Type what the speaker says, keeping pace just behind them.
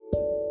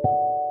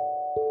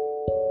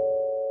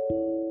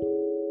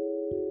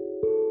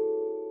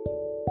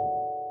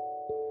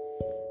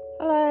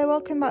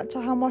welcome back to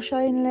Hand Wash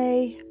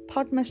Only,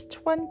 Podmas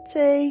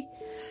 20.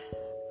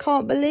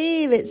 Can't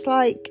believe it's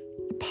like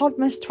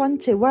Podmas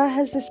 20. Where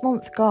has this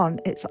month gone?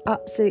 It's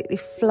absolutely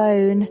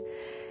flown.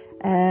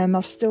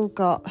 I've still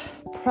got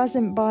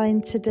present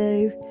buying to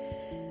do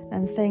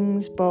and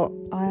things, but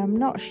I am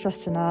not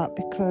stressing out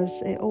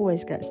because it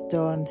always gets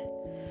done.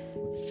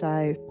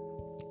 So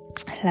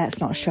let's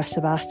not stress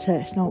about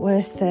it. It's not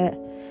worth it.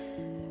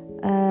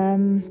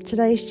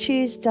 Today's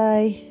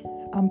Tuesday.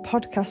 I'm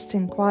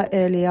podcasting quite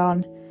early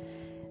on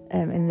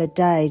in the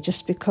day,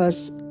 just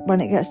because when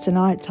it gets to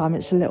night time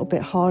it's a little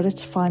bit harder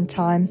to find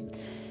time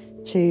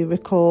to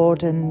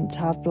record and to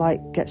have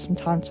get some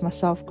time to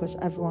myself, because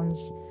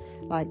everyone's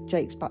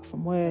Jake's back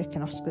from work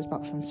and Oscar's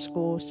back from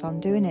school, so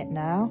I'm doing it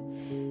now.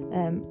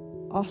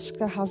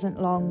 Oscar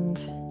hasn't long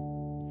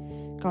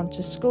gone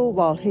to school.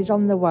 Well, he's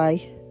on the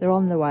way. They're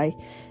on the way.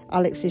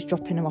 Alex is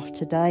dropping him off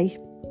today,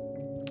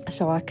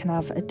 so I can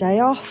have a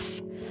day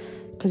off,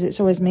 because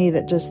it's always me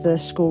that does the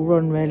school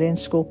run really and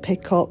school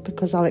pick up,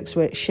 because Alex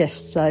works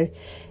shifts, so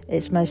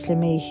it's mostly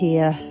me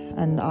here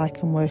and I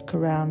can work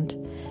around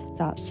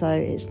that. So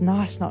it's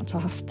nice not to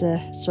have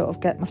to sort of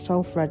get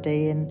myself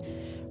ready and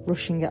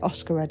rush and get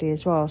Oscar ready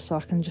as well, so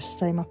I can just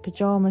stay in my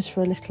pyjamas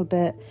for a little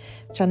bit,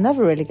 which I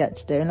never really get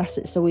to do unless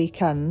it's the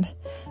weekend.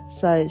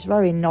 So it's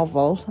very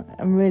novel.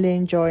 I'm really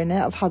enjoying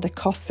it. I've had a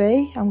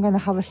coffee. I'm going to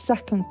have a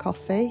second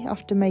coffee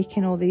after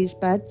making all these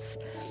beds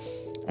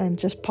and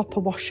just pop a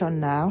wash on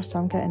now, so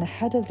I'm getting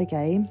ahead of the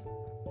game.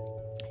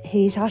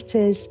 He's at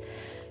his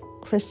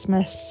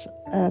Christmas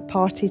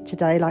party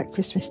today,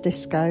 Christmas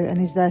disco, and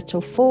he's there till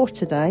 4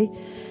 today,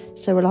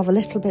 so we'll have a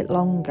little bit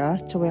longer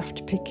till we have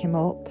to pick him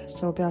up,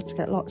 so we'll be able to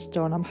get lots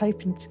done. I'm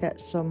hoping to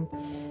get some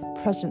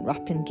present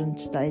wrapping done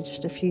today,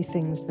 just a few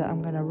things that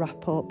I'm going to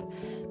wrap up,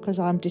 because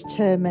I'm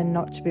determined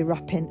not to be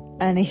wrapping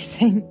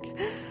anything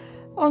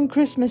on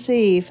Christmas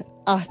Eve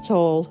at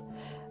all.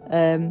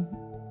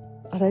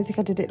 I don't think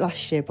I did it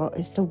last year, but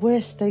it's the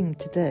worst thing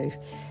to do.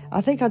 I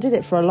think I did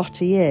it for a lot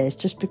of years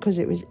just because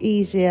it was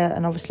easier,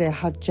 and obviously I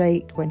had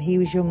Jake when he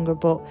was younger,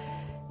 but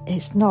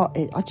it's not.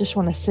 I just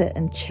want to sit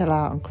and chill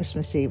out on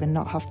Christmas Eve and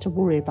not have to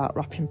worry about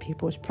wrapping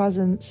people's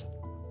presents.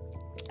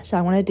 So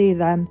I'm going to do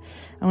them.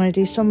 I'm going to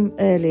do some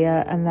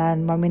earlier, and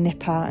then when we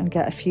nip out and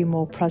get a few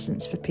more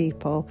presents for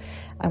people,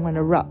 I'm going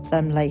to wrap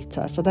them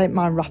later. So I don't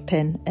mind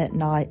wrapping at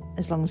night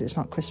as long as it's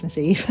not Christmas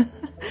Eve.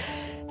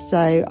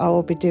 So I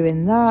will be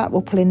doing that.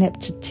 We'll probably nip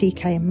to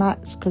TK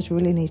Maxx because we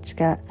really need to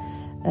get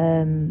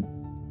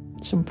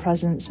some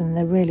presents, and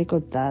they're really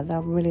good there. They're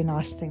really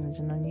nice things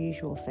and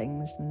unusual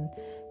things and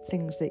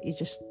things that you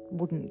just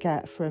wouldn't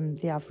get from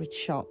the average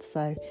shop.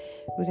 So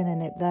we're going to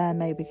nip there,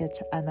 maybe go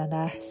to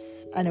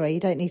M&S. Anyway, you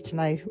don't need to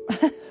know.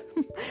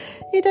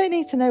 You don't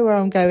need to know where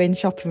I'm going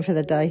shopping for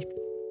the day.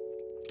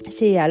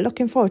 So yeah,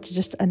 looking forward to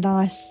just a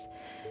nice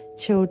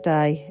chill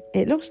day.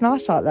 It looks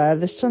nice out there.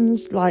 The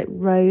sun's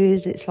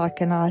rose. It's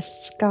a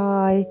nice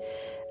sky.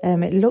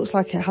 It looks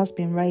like it has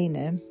been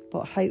raining,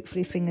 but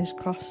hopefully, fingers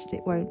crossed,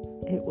 it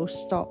will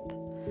stop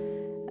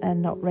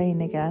and not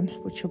rain again,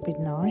 which will be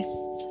nice.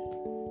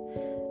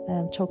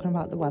 Talking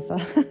about the weather.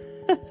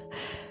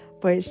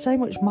 But it's so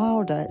much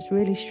milder. It's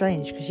really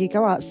strange because you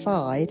go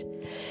outside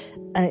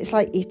and it's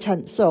like you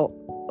tense up,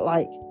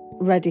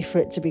 ready for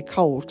it to be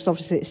cold, because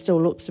obviously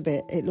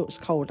it looks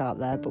cold out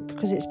there, but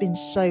because it's been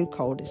so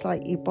cold, it's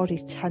like your body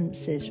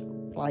tenses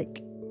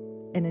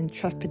in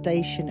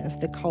intrepidation of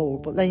the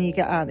cold. But then you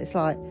get out and it's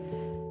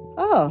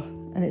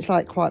and it's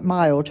quite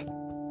mild,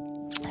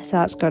 so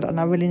that's good. And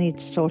I really need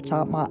to sort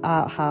out my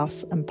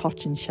outhouse and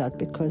potting shed,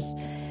 because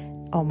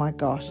oh my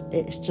gosh,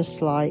 it's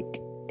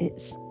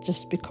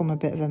just become a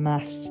bit of a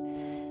mess.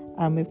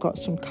 And we've got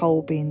some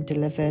coal being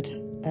delivered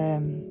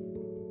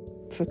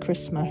for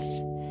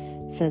Christmas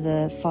for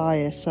the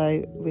fire,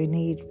 so we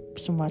need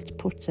somewhere to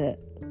put it.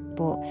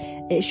 But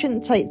it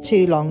shouldn't take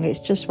too long. It's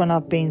just when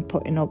I've been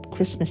putting up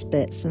Christmas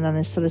bits, and then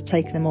instead of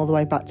taking them all the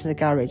way back to the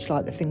garage,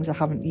 the things I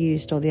haven't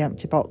used or the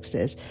empty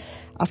boxes,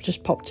 I've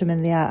just popped them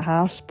in the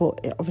outhouse. But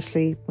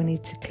obviously we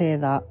need to clear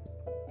that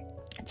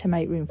to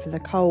make room for the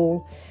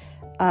coal.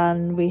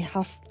 And we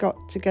have got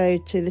to go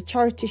to the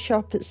charity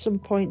shop at some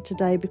point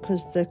today,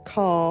 because the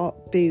car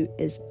boot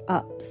is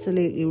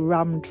absolutely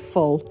rammed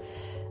full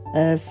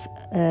of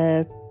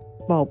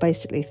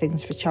basically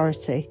things for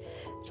charity.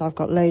 So I've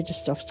got loads of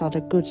stuff, so I had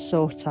a good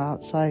sort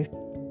out. So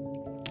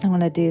I'm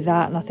going to do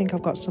that, and I think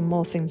I've got some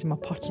more things in my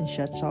potting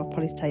shed, so I'll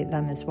probably take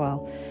them as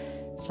well.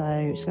 So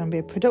it's going to be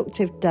a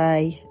productive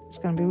day. It's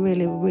going to be a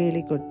really,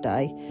 really good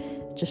day,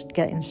 just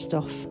getting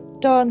stuff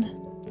done,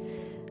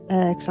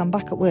 because I'm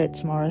back at work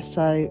tomorrow,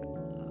 so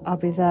I'll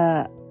be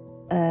there.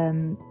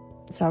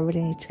 So I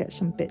really need to get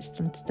some bits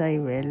done today,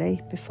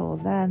 really, before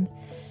then.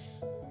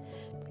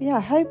 But yeah,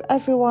 I hope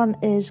everyone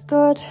is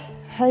good.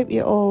 Hope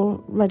you're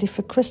all ready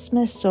for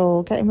Christmas,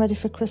 or getting ready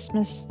for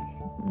Christmas,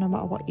 no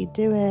matter what you're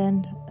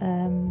doing.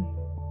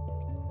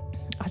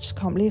 I just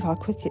can't believe how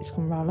quick it's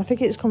come round. I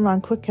think it's come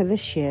round quicker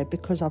this year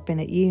because I've been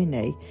at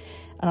uni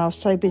and I was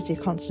so busy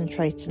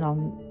concentrating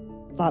on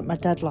my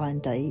deadline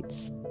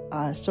dates.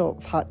 I sort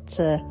of had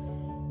to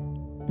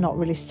not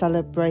really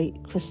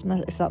celebrate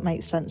Christmas, if that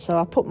makes sense. So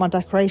I put my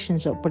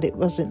decorations up, but it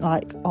wasn't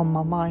like on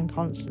my mind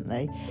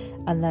constantly.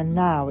 And then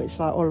now it's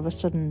like all of a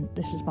sudden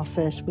this is my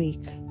first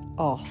week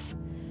off,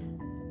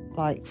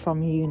 like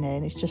from uni,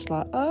 and it's just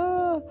like,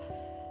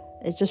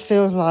 it just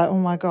feels like, oh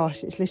my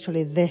gosh, it's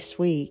literally this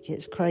week.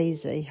 It's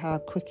crazy how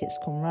quick it's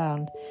come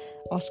round.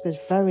 Oscar's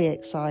very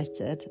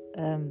excited.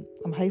 I'm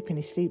hoping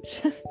he sleeps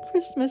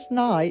Christmas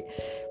night.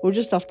 We'll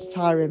just have to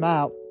tire him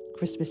out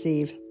Christmas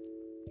Eve.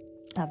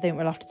 I think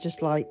we'll have to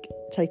just like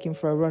take him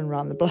for a run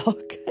around the block.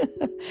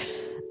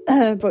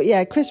 But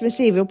yeah, Christmas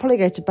Eve, he'll probably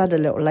go to bed a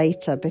little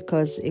later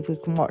because if we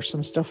can watch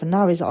some stuff. And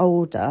now he's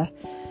older,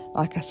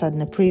 like I said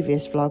in a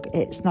previous vlog,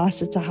 it's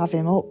nicer to have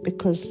him up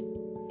because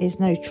he's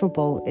no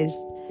trouble.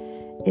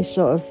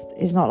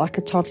 He's not like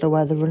a toddler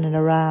where they're running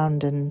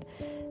around and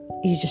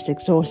you're just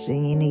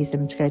exhausting. You need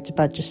them to go to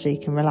bed just so you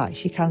can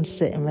relax. You can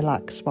sit and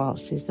relax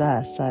whilst he's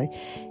there. So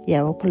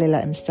yeah, we'll probably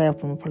let him stay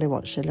up and we'll probably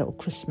watch a little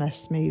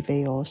Christmas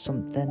movie or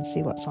something,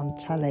 see what's on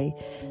telly.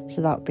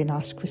 So that would be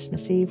nice.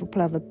 Christmas Eve, we'll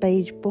probably have a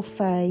beige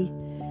buffet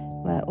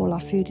where all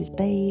our food is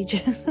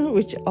beige,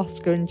 which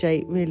Oscar and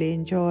Jake really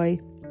enjoy.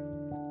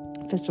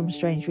 For some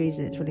strange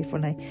reason, it's really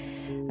funny.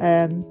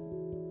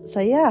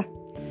 So yeah,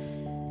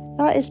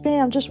 that is me.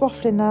 I'm just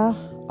waffling now.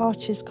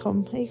 Archie's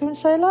come. Are you going to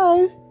say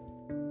hello?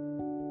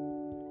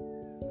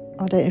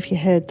 I don't know if you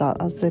heard that.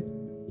 That was the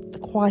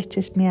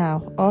quietest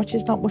meow.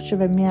 Archie's not much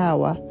of a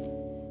meower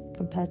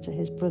compared to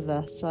his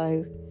brother,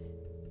 so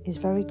he's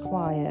very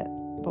quiet.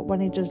 But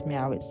when he does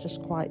meow, it's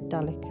just quite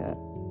delicate.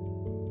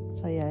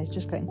 So yeah, he's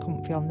just getting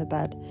comfy on the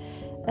bed.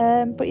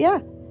 But yeah,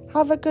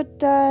 have a good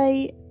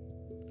day,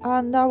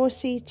 and I will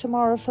see you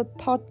tomorrow for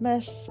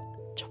Podmas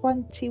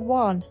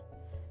 21.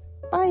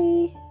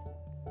 Bye.